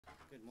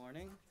Good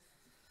morning.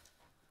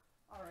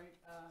 All right,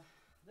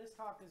 this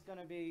talk is going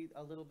to be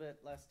a little bit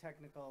less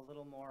technical, a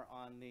little more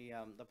on the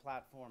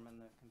platform and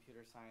the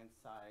computer science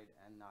side,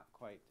 and not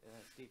quite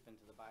deep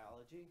into the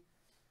biology.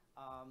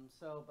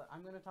 But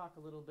I'm going to talk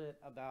a little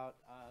bit about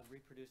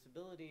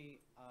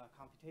reproducibility,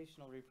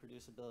 computational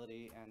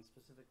reproducibility, and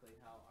specifically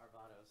how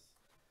Arvados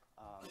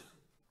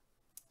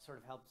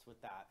sort of helps with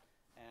that.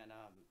 And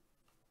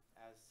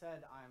as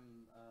said,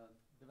 I'm a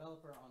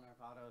developer on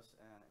Arvados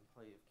and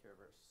employee of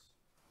Cureverse.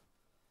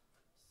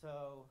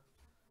 So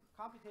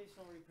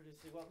computational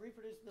reproducibility, well,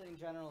 reproducibility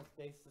in general is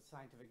based on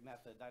scientific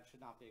method. That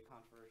should not be a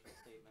controversial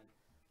statement.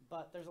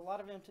 But there's a lot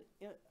of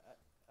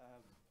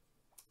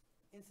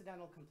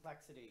incidental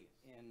complexity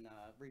in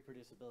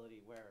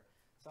reproducibility, where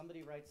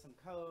somebody writes some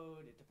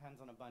code, it depends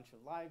on a bunch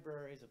of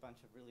libraries, a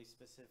bunch of really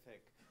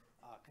specific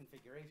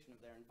configuration of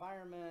their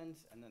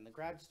environment, and then the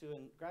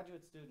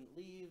graduate student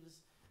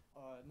leaves,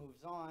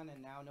 moves on,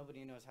 and now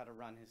nobody knows how to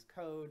run his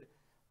code.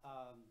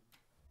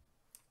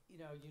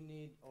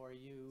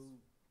 You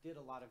did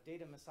a lot of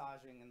data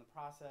massaging in the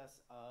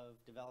process of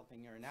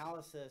developing your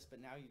analysis, but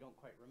now you don't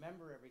quite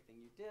remember everything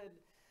you did.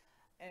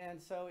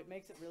 And so it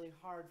makes it really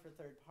hard for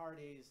third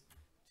parties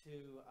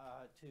to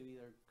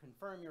either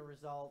confirm your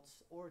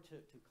results or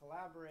to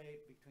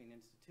collaborate between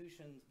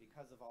institutions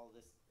because of all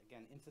this,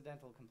 again,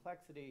 incidental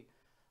complexity,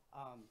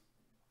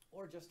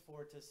 or just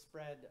to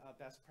spread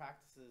best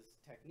practices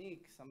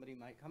technique. Somebody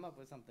might come up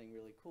with something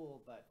really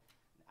cool, but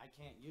I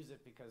can't use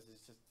it because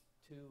it's just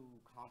too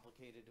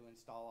complicated to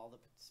install all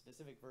the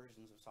specific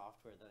versions of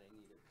software that I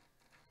needed.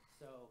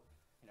 So,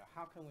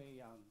 how can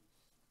we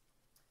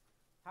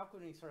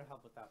sort of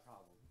help with that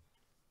problem?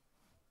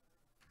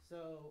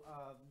 So,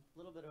 a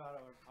little bit about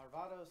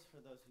Arvados,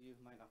 for those of you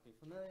who might not be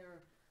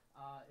familiar.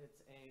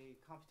 It's a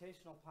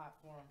computational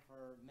platform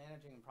for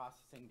managing and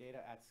processing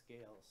data at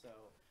scale.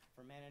 So,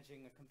 for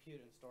managing a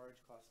compute and storage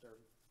cluster,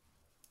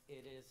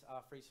 it is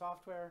free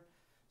software.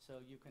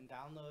 So you can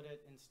download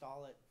it,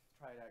 install it,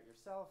 try it out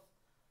yourself.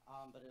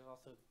 But it's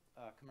also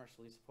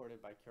commercially supported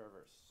by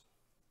Cureverse.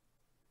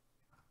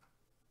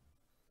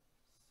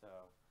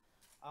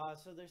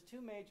 So there's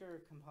two major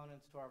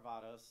components to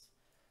Arvados.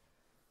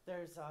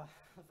 There's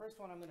the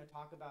first one I'm going to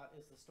talk about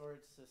is the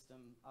storage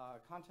system,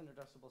 content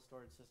addressable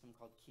storage system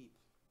called Keep.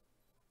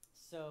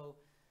 So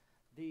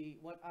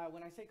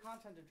when I say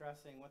content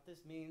addressing, what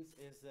this means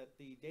is that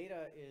the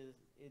data is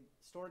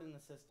stored in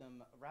the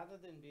system rather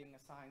than being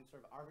assigned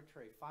sort of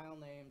arbitrary file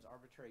names,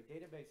 arbitrary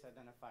database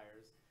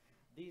identifiers.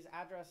 These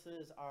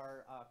addresses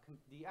are,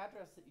 the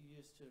address that you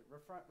use to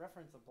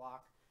reference a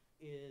block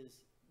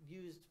is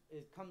used,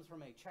 it comes from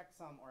a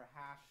checksum or a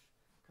hash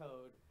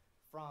code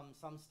from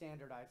some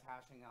standardized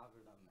hashing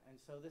algorithm. And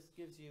so this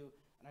gives you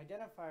an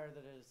identifier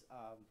that is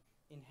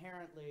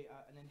inherently,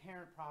 an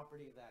inherent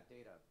property of that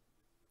data.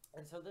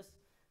 And so this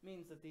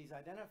means that these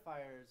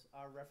identifiers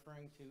are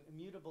referring to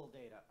immutable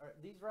data, or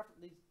these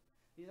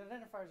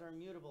identifiers are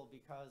immutable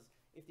because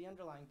if the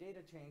underlying data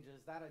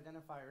changes, that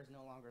identifier is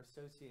no longer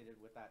associated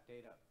with that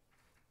data.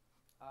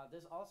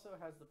 This also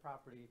has the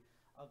property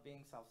of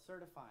being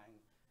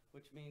self-certifying,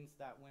 which means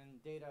that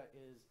when data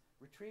is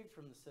retrieved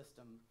from the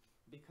system,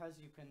 because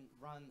you can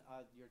run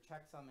your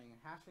checksumming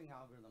hashing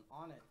algorithm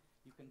on it,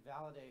 you can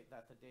validate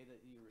that the data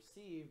that you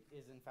received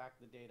is in fact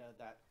the data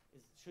that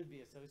should be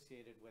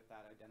associated with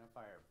that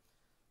identifier.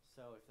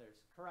 So if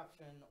there's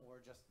corruption or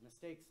just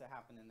mistakes that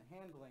happen in the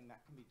handling, that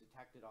can be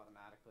detected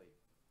automatically.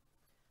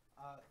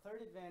 Third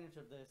advantage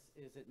of this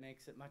is it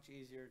makes it much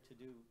easier to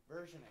do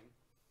versioning.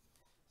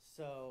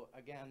 So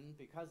again,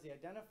 because the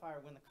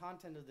identifier, when the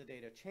content of the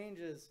data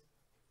changes,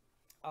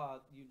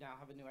 you now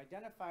have a new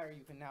identifier.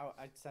 You can now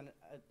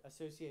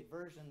associate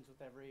versions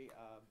with every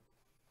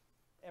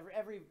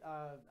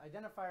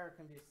identifier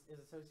is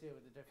associated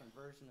with a different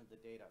version of the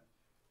data.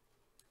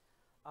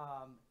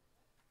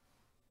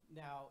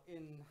 Now,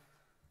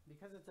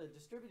 because it's a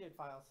distributed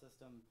file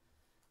system,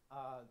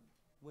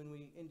 when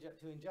we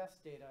ingest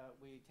data,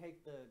 we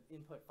take the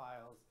input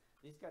files.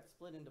 These get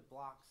split into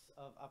blocks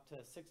of up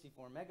to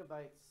 64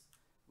 megabytes.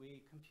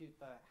 We compute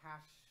the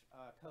hash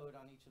code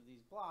on each of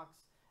these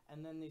blocks,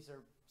 and then these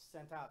are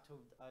sent out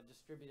to a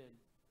distributed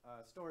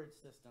storage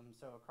system,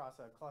 so across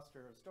a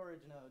cluster of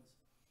storage nodes.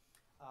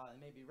 It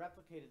may be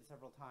replicated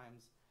several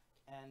times,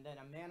 and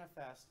then a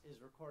manifest is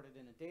recorded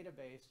in a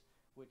database,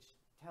 which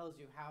tells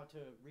you how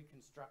to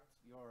reconstruct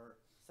your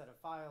set of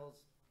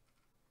files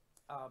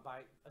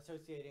by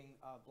associating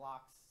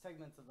blocks,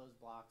 segments of those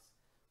blocks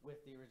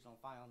with the original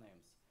file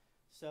names.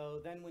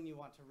 So then when you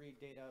want to read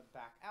data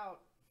back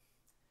out,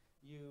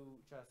 you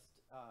just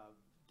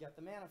get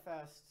the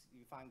manifest,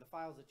 you find the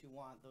files that you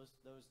want,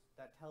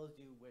 that tells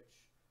you which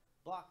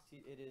blocks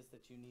it is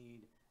that you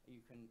need,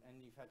 and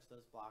you fetch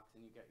those blocks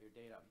and you get your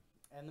data.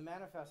 And the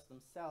manifests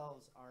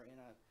themselves are in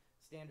a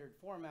standard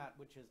format,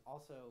 which is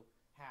also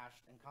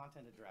hashed and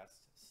content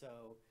addressed.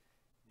 So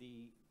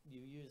you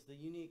use the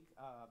unique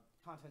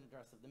content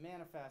address of the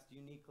manifest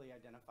uniquely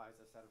identifies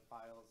a set of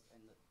files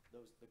and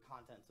the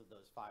contents of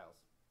those files.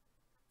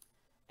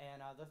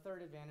 And the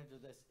third advantage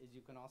of this is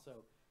you can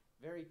also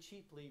very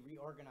cheaply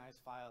reorganize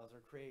files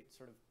or create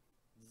sort of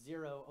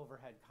zero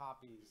overhead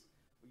copies,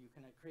 where you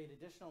can create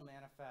additional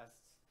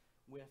manifests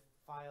with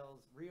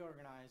files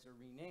reorganized or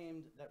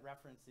renamed that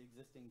reference the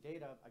existing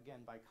data,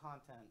 again, by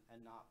content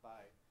and not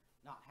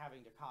having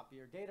to copy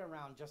your data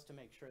around just to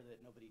make sure that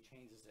nobody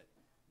changes it.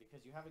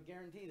 Because you have a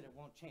guarantee that it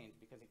won't change,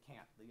 because it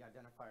can't. The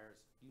identifiers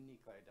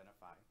uniquely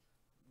identify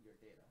your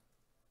data.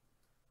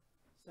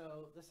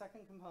 So the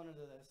second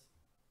component of this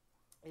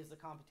is the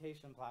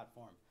computation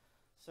platform.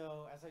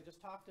 So as I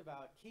just talked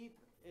about, Keep,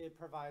 it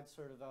provides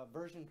sort of a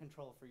version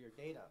control for your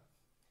data.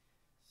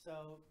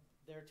 So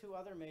there are two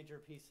other major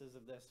pieces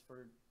of this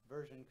for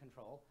version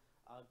control.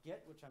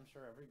 Git, which I'm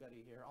sure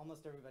everybody here,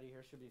 almost everybody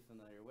here should be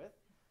familiar with,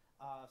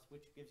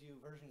 which gives you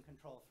version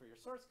control for your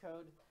source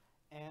code.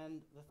 And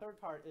the third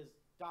part is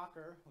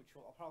Docker, which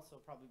we'll also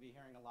probably be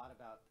hearing a lot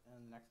about in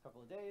the next couple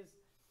of days,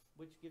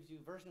 which gives you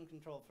version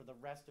control for the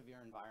rest of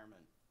your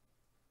environment.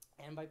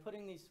 And by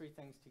putting these three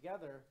things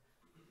together,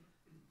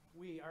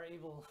 we are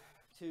able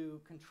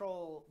to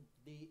control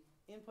the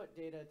input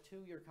data to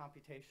your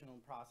computational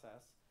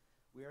process.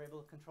 We are able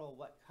to control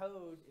what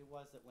code it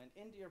was that went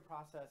into your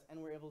process,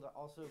 and we're able to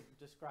also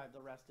describe the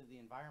rest of the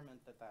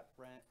environment that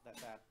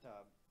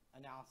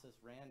analysis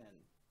ran in.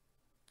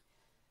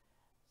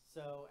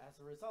 So as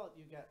a result,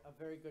 you get a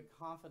very good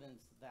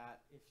confidence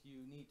that if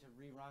you need to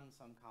rerun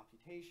some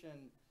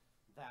computation,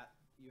 that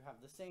you have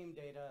the same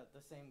data,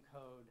 the same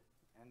code,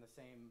 and the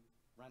same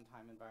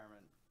runtime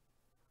environment.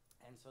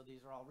 And so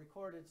these are all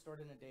recorded,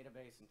 stored in a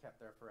database, and kept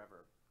there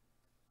forever.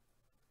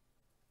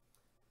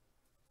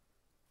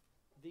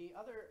 The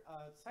other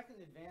second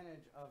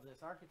advantage of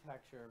this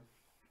architecture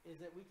is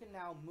that we can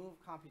now move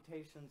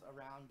computations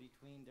around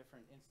between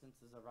different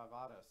instances of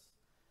Arvados.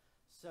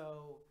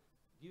 So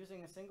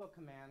using a single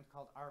command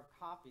called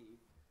arvcopy,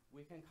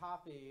 we can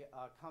copy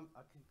a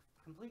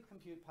complete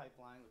compute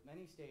pipeline with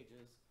many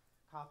stages,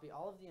 copy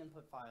all of the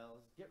input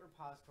files, Git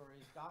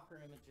repositories,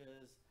 Docker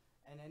images,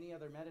 and any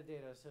other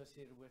metadata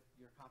associated with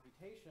your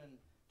computation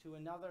to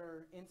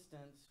another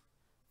instance,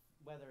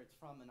 whether it's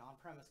from an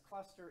on-premise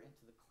cluster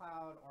into the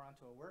cloud or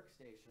onto a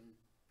workstation.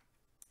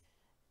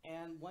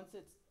 And once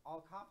it's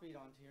all copied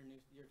onto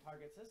your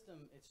target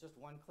system, it's just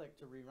one click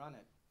to rerun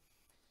it.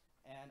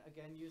 And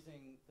again,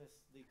 using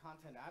the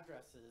content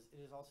addresses,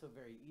 it is also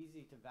very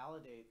easy to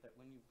validate that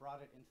when you've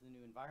brought it into the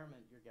new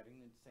environment, you're getting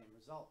the same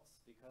results.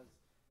 Because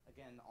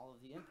again, all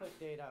of the input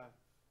data,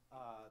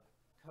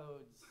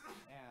 codes,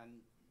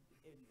 and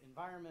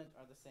environment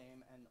are the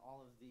same, and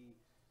all of the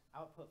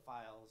output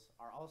files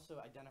are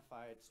also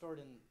identified, stored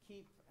in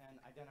Keep,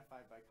 and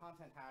identified by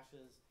content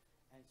hashes.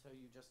 And so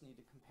you just need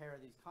to compare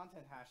these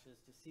content hashes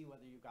to see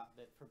whether you got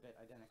bit for bit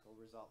identical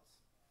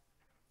results.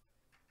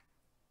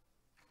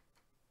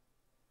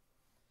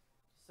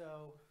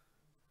 So,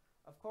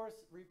 of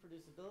course,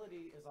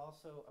 reproducibility is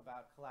also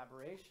about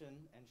collaboration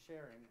and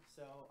sharing.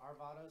 So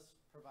Arvados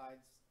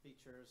provides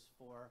features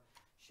for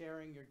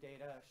sharing your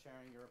data,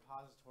 sharing your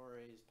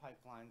repositories,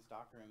 pipelines,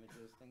 Docker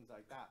images, things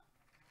like that.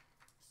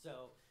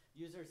 So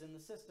users in the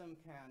system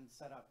can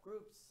set up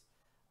groups,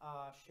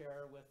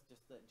 share with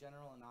just the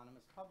general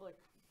anonymous public,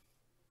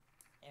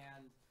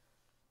 and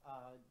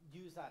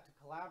use that to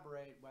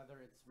collaborate,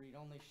 whether it's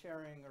read-only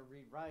sharing or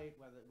read-write,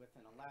 whether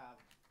within a lab.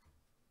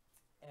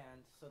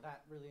 And so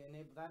that really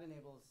enables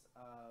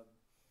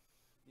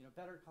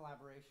better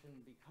collaboration,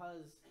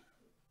 because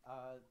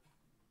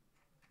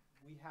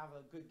we have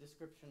a good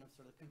description of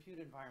sort of the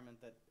compute environment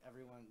that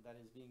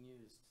is being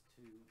used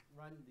to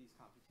run these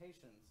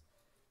computations.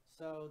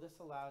 So this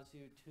allows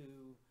you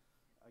to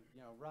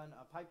run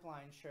a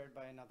pipeline shared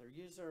by another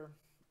user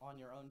on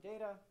your own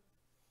data,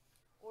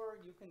 or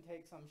you can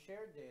take some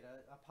shared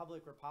data, a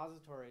public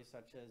repository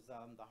such as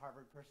the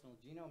Harvard Personal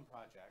Genome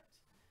Project.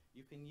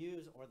 You can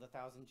use, or the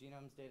 1,000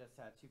 Genomes data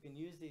sets, you can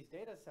use these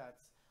data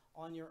sets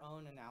on your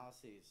own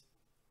analyses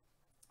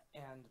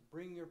and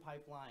bring your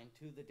pipeline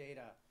to the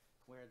data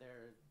where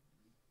they're,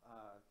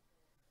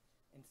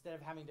 instead of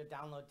having to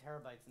download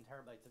terabytes and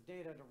terabytes of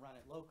data to run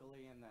it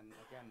locally and then,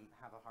 again,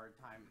 have a hard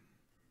time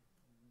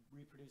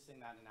reproducing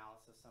that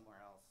analysis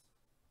somewhere else.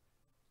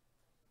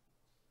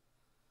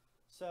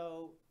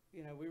 So,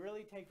 we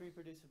really take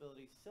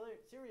reproducibility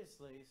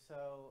seriously.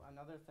 So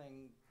another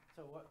thing,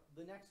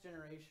 the next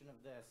generation of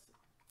this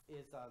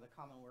is the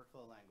common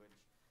workflow language.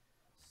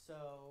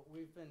 So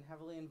we've been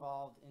heavily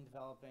involved in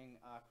developing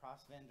a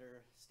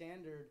cross-vendor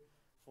standard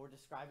for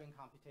describing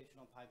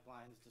computational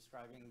pipelines,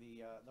 describing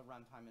the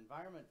runtime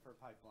environment for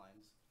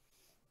pipelines.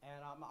 And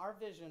our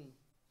vision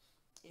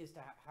is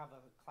to have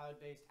a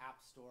cloud-based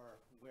app store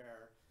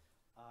where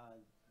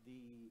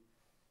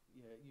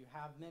you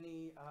have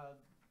many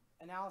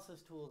analysis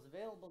tools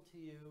available to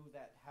you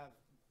that have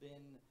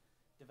been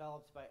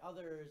developed by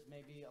others.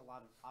 Maybe a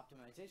lot of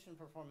optimization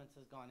performance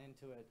has gone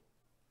into it.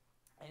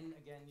 And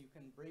again, you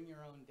can bring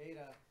your own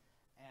data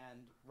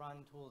and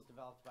run tools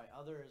developed by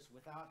others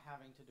without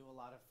having to do a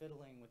lot of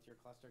fiddling with your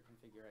cluster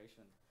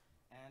configuration.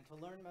 And to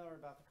learn more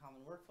about the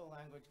common workflow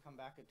language, come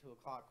back at 2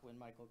 o'clock when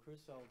Michael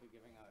Crusoe will be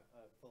giving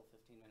a full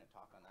 15-minute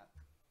talk on that.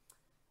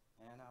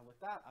 And with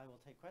that, I will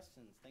take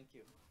questions. Thank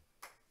you.